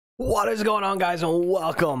What is going on, guys, and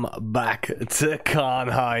welcome back to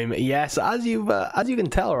Caernheim. Yes, as you can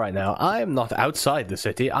tell right now, I am not outside the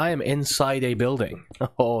city. I am inside a building.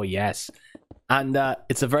 Oh yes, and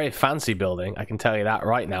it's a very fancy building. I can tell you that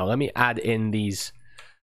right now. Let me add in these.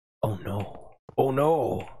 Oh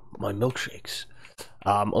no, my milkshakes.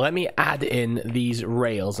 Let me add in these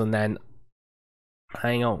rails and then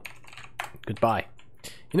hang on. Goodbye.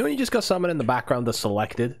 You know when you just got someone in the background that's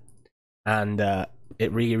selected, and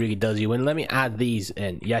it really does you in. Let me add these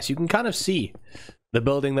in. Yes, you can kind of see the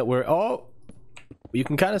building that we're... Oh! You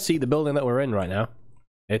can kind of see the building that we're in right now.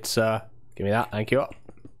 It's, give me that, thank you.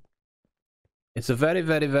 It's a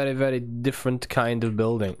very different kind of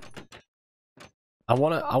building. I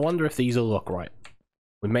wonder if these will look right.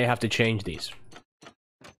 We may have to change these.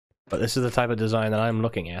 But this is the type of design that I'm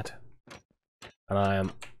looking at. And I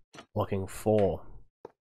am looking for.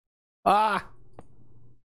 Ah!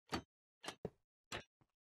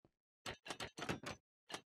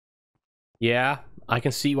 Yeah, I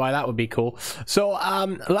can see why that would be cool. So,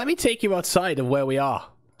 let me take you outside of where we are.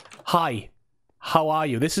 Hi, how are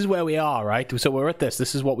you? This is where we are, right? So we're at this.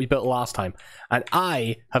 This is what we built last time. And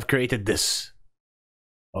I have created this.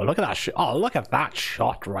 Oh, look at that shot. Oh, look at that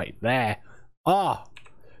shot right there. Oh,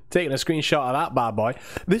 taking a screenshot of that bad boy.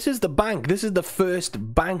 This is the bank. This is the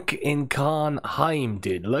first bank in Caernheim,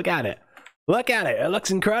 dude. Look at it. Look at it. It looks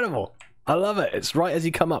incredible. I love it. It's right as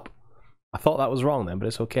you come up. I thought that was wrong then, but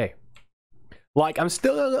it's okay. Like, I'm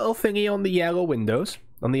still a little thingy on the yellow windows,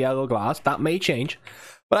 on the yellow glass. That may change.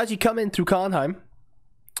 But as you come in through Caernheim,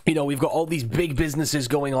 you know, we've got all these big businesses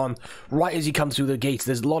going on right as you come through the gates.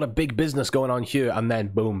 There's a lot of big business going on here, and then,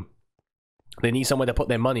 boom. They need somewhere to put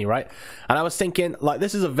their money, right? And I was thinking, like,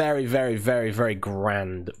 this is a very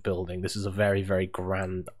grand building. This is a very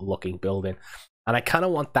grand looking building. And I kind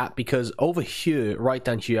of want that because over here, right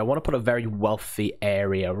down here, I want to put a very wealthy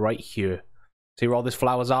area right here. See where all these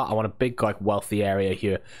flowers are? I want a big, like, wealthy area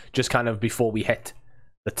here. Just kind of before we hit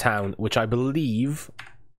the town, which I believe...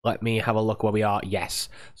 Let me have a look where we are. Yes.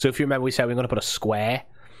 So if you remember, we said we are going to put a square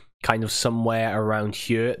kind of somewhere around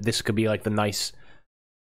here. This could be, like, the nice,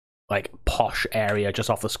 like, posh area just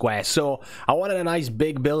off the square. So I wanted a nice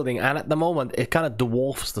big building, and at the moment, it kind of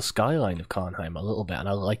dwarfs the skyline of Caernheim a little bit, and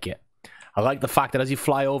I like it. I like the fact that as you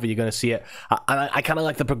fly over, you're going to see it. And I kind of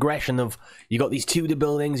like the progression of, you got these Tudor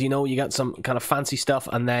buildings, you know, you got some kind of fancy stuff,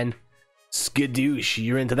 and then skadoosh,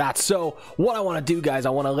 you're into that. So what I want to do, guys,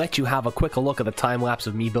 I want to let you have a quick look at the time lapse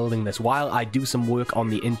of me building this while I do some work on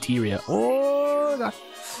the interior. Oh,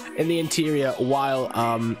 in the interior while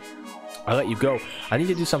I let you go. I need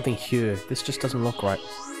to do something here. This just doesn't look right.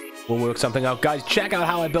 We'll work something out. Guys, check out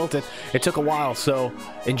how I built it. It took a while, so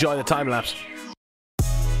enjoy the time lapse.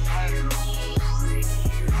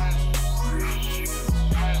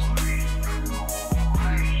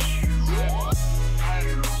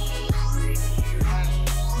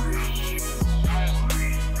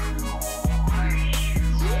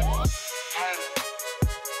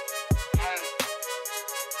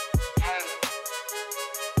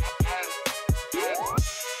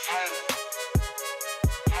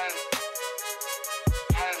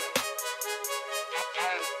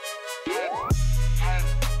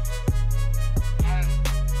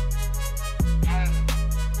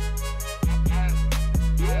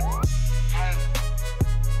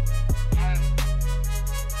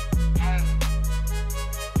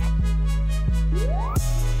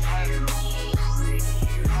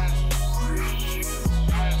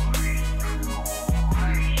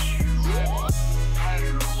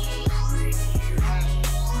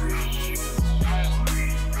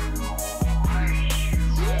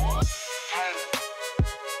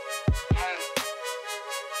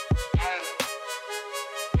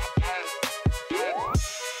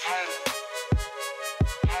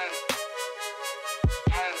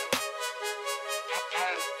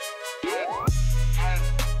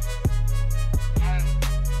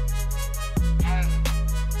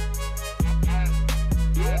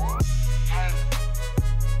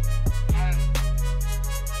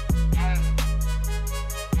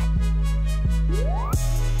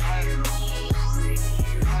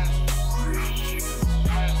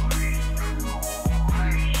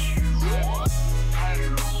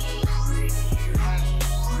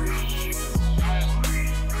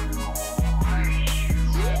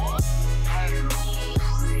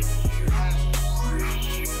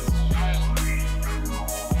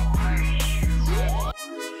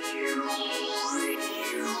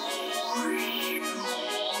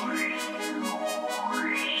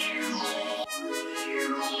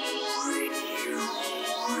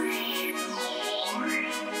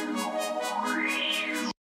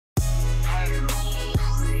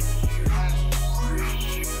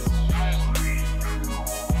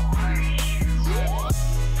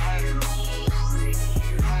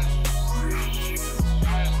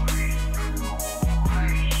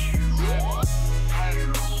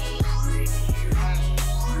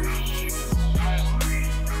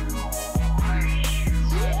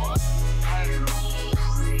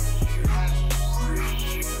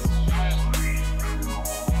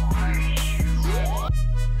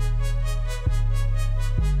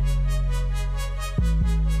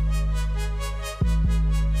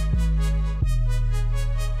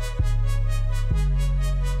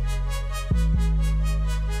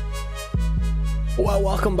 Well,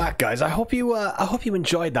 welcome back, guys. I hope you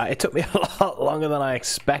enjoyed that. It took me a lot longer than I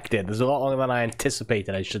expected. There's a lot longer than I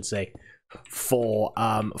anticipated, I should say, for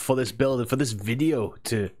this build and for this video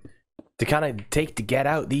to kind of take to get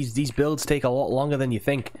out. These builds take a lot longer than you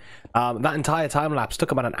think. That entire time lapse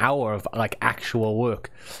took about an hour of like actual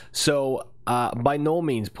work. So by no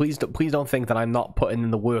means, please don't think that I'm not putting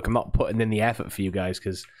in the work. I'm not putting in the effort for you guys,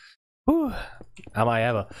 because am I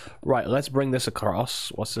ever. Right, let's bring this across.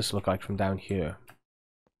 What's this look like from down here?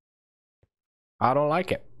 I don't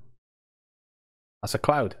like it. That's a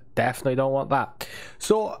cloud. Definitely don't want that.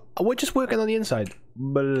 So we're just working on the inside.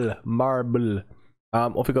 Marble.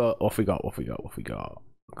 What we got?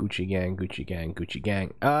 Gucci gang, Gucci gang, Gucci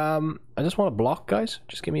gang. I just want a block, guys.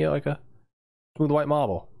 Just give me like a smooth white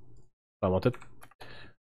marble. I wanted.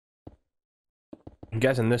 I'm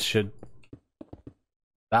guessing this should.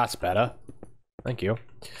 That's better. Thank you.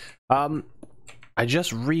 I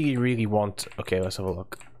just really want. Okay, let's have a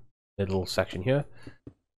look. Little section here.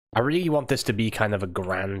 I really want this to be kind of a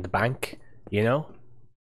grand bank, you know?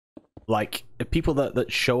 Like, if people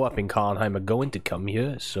that show up in Caernheim are going to come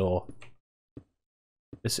here, so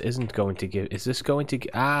this isn't going to give. Is this going to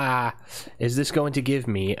give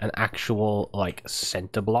me an actual like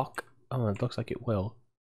center block? Oh, it looks like it will.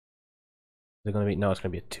 Is it going to be? No, it's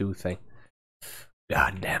going to be a 2 thing.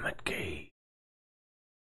 God damn it, gay.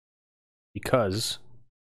 Because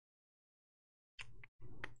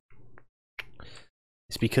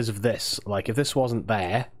it's because of this. Like, if this wasn't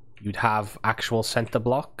there, you'd have actual center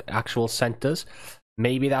block, actual centers.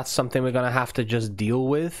 Maybe that's something we're gonna have to just deal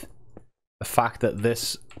with. The fact that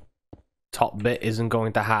this top bit isn't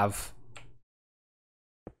going to have,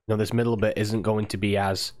 you know, this middle bit isn't going to be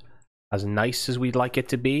as nice as we'd like it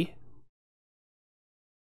to be.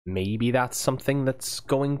 Maybe that's something that's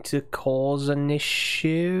going to cause an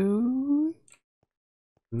issue.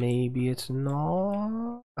 Maybe it's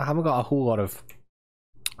not. I haven't got a whole lot of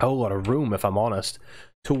room, if I'm honest,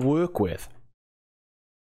 to work with.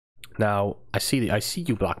 Now, I see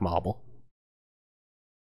you, black marble.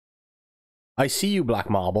 I see you, black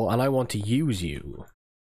marble, and I want to use you.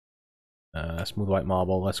 Smooth white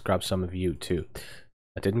marble. Let's grab some of you too.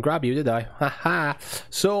 I didn't grab you, did I? Haha.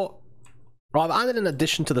 So, well, I've added an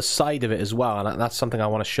addition to the side of it as well, and that's something I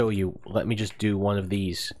want to show you. Let me just do one of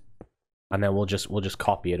these, and then we'll just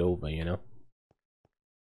copy it over, you know.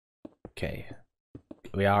 Okay.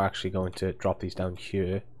 We are actually going to drop these down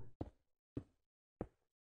here.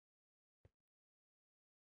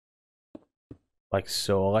 Like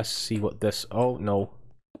so. Let's see what this... Oh, no.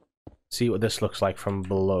 See what this looks like from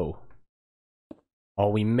below.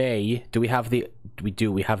 Or we may... Do we have the... We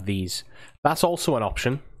do. We have these. That's also an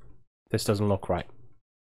option. This doesn't look right.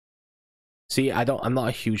 See, I'm not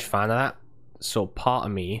a huge fan of that. So part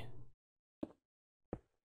of me...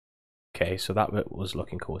 Okay, so that bit was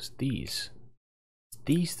looking cool. It's these.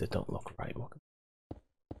 These that don't look right. What?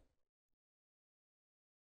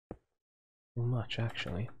 Too much,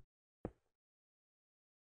 actually.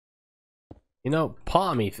 You know,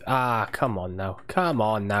 part of me. Come on now. Come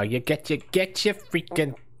on now. You get your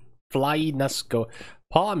freaking flyness go.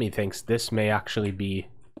 Part of me thinks this may actually be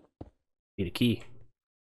the key.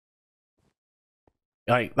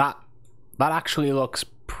 Like that. That actually looks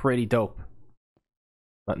pretty dope.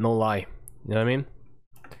 But no lie. You know what I mean?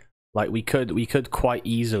 Like we could quite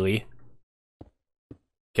easily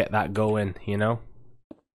get that going, you know?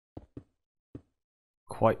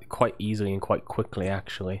 Quite easily and quite quickly,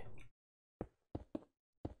 actually.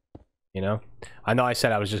 You know? I know I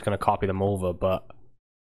said I was just gonna copy them over, but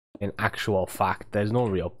in actual fact, there's no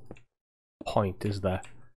real point, is there?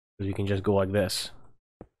 Because we can just go like this.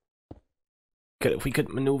 If we could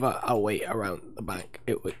maneuver our way around the bank,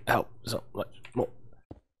 it would help so much more.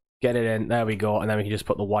 Get it in, there we go, and then we can just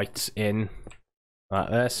put the whites in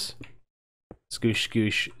like this. Scoosh,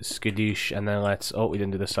 scoosh, skadoosh, and then let's... Oh, we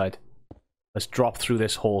didn't do this side. Let's drop through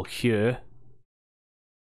this hole here.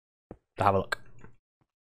 Have a look.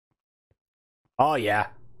 Oh yeah,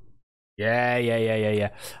 yeah.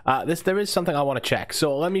 There is something I want to check.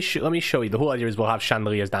 So let me show you. The whole idea is we'll have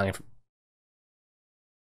chandeliers down here.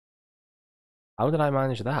 How did I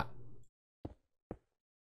manage that?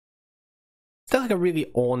 Is there like a really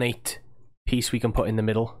ornate piece we can put in the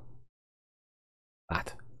middle?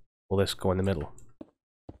 That. Will this go in the middle?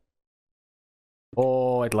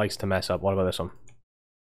 Oh, it likes to mess up. What about this one?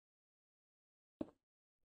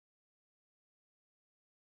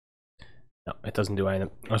 No, it doesn't do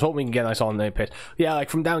anything. I was hoping we can get a nice ornate piece. Yeah, like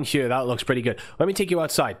from down here, that looks pretty good. Let me take you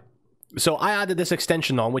outside. So I added this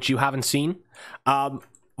extension on, which you haven't seen.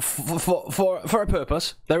 for a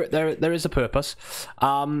purpose. There is a purpose.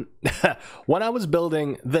 When I was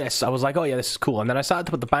building this, I was like, oh yeah, this is cool. And then I started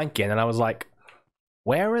to put the bank in, and I was like,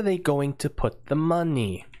 where are they going to put the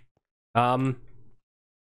money?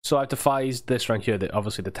 So I've devised this right here, that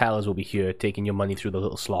obviously the tellers will be here, taking your money through the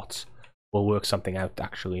little slots. We'll work something out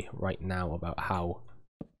actually right now about how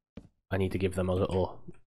I need to give them a little,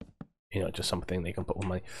 you know, just something they can put with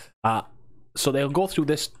money. So they'll go through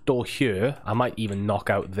this door here. I might even knock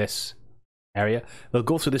out this area. They'll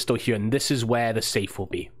go through this door here, and this is where the safe will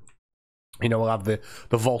be. You know, we'll have the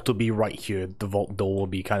vault will be right here. The vault door will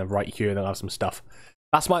be kind of right here. They'll have some stuff.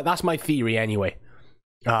 That's my theory anyway.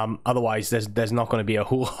 Otherwise, there's not going to be a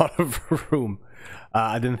whole lot of room.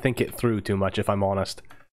 I didn't think it through too much, if I'm honest.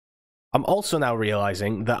 I'm also now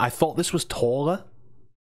realizing that I thought this was taller.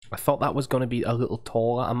 I thought that was going to be a little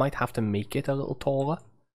taller. I might have to make it a little taller.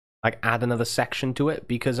 Like, add another section to it,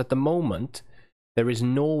 because at the moment, there is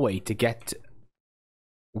no way to get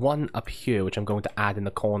one up here, which I'm going to add in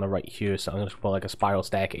the corner right here. So I'm going to put like a spiral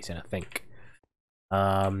staircase in, I think.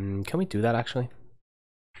 Can we do that, actually?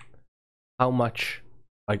 How much,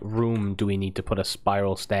 like, room do we need to put a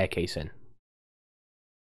spiral staircase in?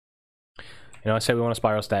 You know, I say we want a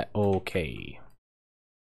spiral stair. Okay.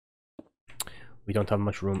 We don't have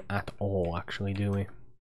much room at all, actually, do we?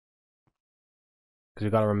 Because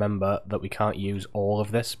we've got to remember that we can't use all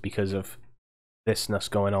of this because of thisness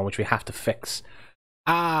going on, which we have to fix.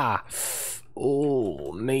 Ah!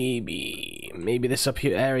 Oh, maybe this up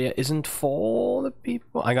here area isn't for the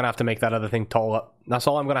people. I'm going to have to make that other thing taller. That's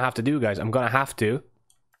all I'm going to have to do, guys. I'm going to have to.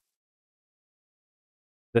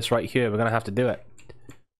 This right here, we're going to have to do it.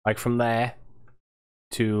 Like from there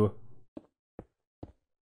to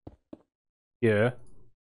here.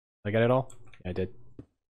 Did I get it all? Yeah, I did.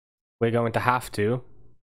 We're going to have to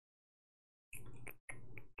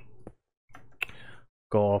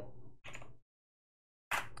go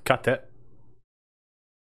cut it.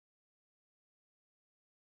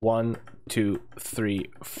 1, 2, 3,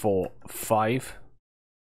 4, 5.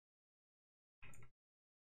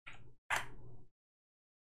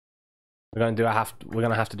 We're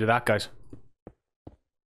gonna have to do that, guys.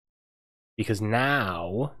 Because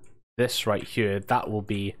now this right here,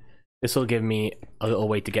 this will give me a little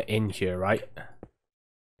way to get in here, right?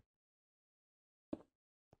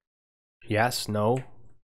 Yes, no.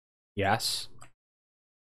 Yes.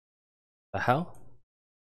 The hell?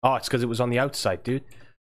 Oh, it's because it was on the outside, dude.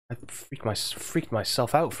 I freaked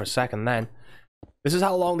myself out for a second then. This is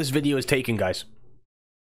how long this video is taking, guys.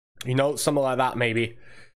 You know, something like that, maybe.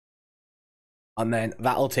 And then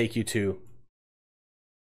that'll take you to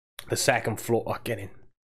the second floor. Oh, get in.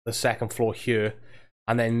 The second floor here.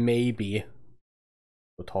 And then maybe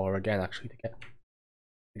go taller again, actually, to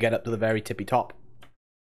get up to the very tippy top.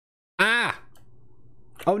 Ah!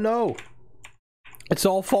 Oh no! It's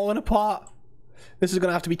all falling apart. This is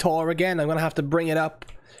gonna have to be taller again. I'm gonna have to bring it up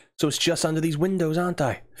so it's just under these windows, aren't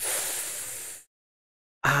I?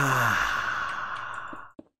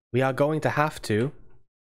 Ah! We are going to have to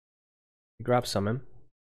grab something.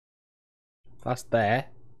 That's there.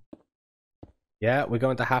 Yeah, we're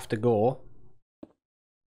going to have to go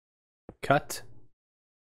cut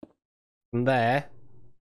from there,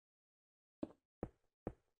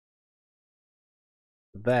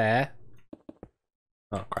 there.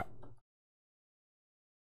 Oh crap!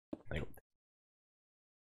 Hang on.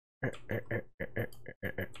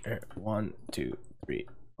 1, 2, 3.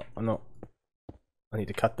 Oh no! I need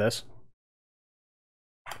to cut this.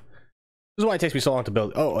 This is why it takes me so long to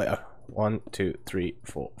build. Oh yeah. 1, 2, 3,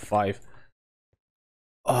 4, 5.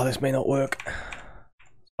 Oh, this may not work.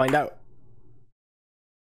 Let's find out.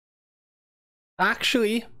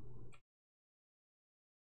 Actually,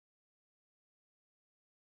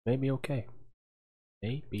 maybe okay.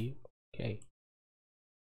 Maybe okay.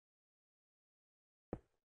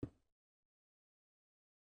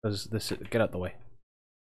 Does this get out the way?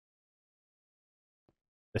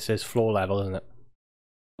 This is floor level, isn't it?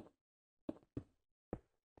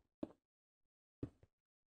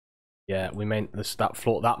 Yeah, we may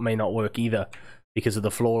that may not work either because of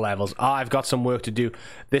the floor levels. Ah, I've got some work to do.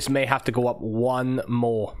 This may have to go up one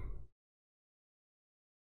more.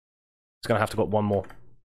 It's gonna have to go up one more.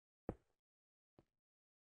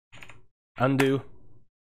 Undo.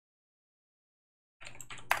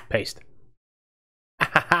 Paste.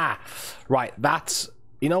 Right, that's,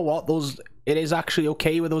 you know what, it is actually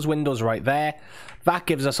okay with those windows right there. That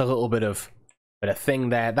gives us a little bit of thing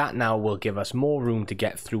there. That now will give us more room to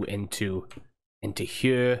get through into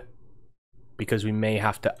here, because we may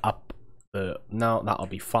have to up no, that'll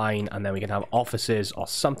be fine, and then we can have offices or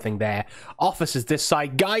something there. Offices this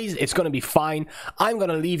side, guys. It's gonna be fine. I'm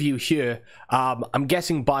gonna leave you here. I'm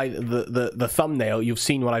guessing by the thumbnail you've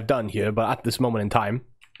seen what I've done here, but at this moment in time,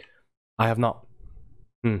 I have not.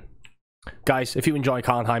 Guys, if you enjoy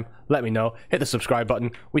Caernheim, let me know. Hit the subscribe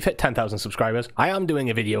button. We've hit 10,000 subscribers. I am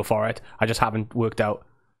doing a video for it. I just haven't worked out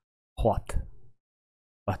what.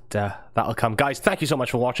 But that'll come. Guys, thank you so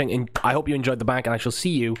much for watching, and I hope you enjoyed the bank, and I shall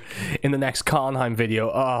see you in the next Caernheim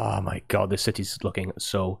video. Oh my god, this city's looking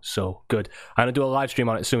so good. I'm gonna do a live stream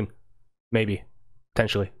on it soon. Maybe.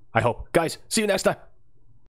 Potentially. I hope. Guys, see you next time.